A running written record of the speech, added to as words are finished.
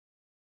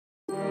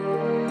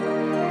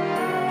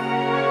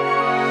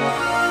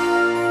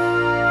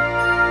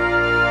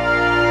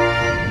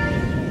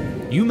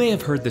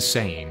have heard the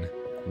saying,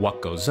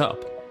 "What goes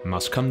up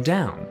must come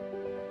down."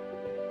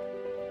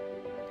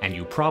 And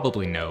you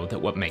probably know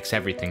that what makes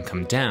everything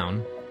come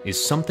down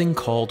is something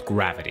called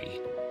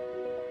gravity.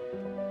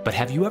 But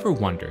have you ever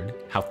wondered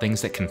how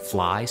things that can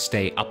fly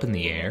stay up in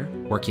the air,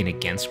 working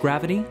against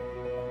gravity?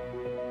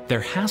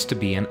 There has to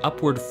be an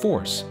upward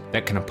force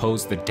that can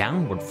oppose the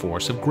downward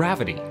force of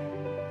gravity.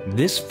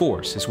 This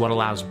force is what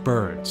allows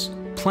birds,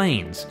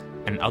 planes,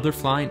 and other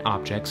flying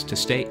objects to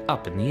stay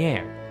up in the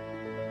air.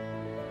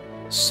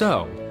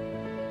 So,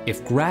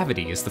 if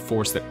gravity is the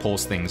force that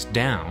pulls things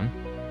down,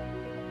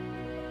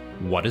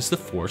 what is the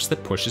force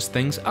that pushes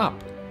things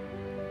up?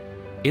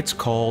 It's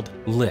called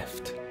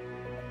lift.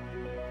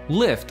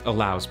 Lift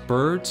allows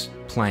birds,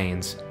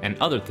 planes, and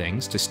other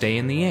things to stay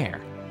in the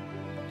air.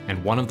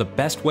 And one of the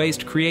best ways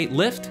to create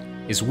lift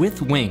is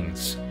with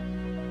wings.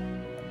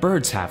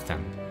 Birds have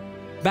them,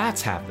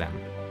 bats have them,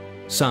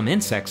 some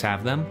insects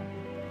have them,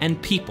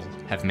 and people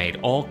have made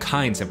all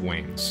kinds of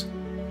wings.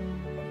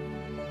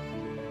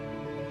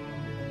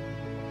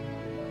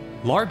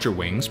 Larger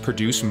wings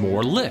produce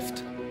more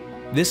lift.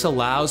 This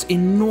allows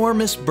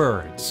enormous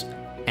birds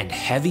and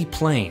heavy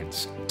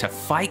planes to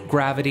fight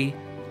gravity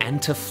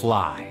and to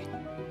fly.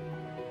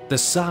 The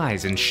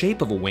size and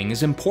shape of a wing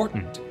is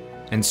important,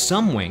 and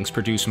some wings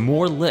produce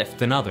more lift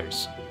than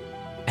others.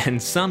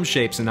 And some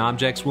shapes and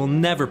objects will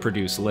never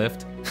produce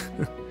lift,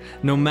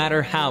 no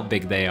matter how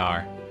big they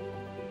are.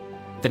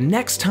 The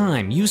next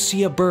time you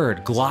see a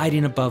bird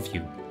gliding above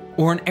you,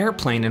 or an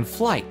airplane in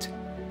flight,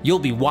 you'll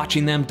be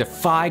watching them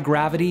defy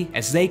gravity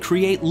as they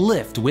create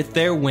lift with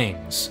their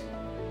wings.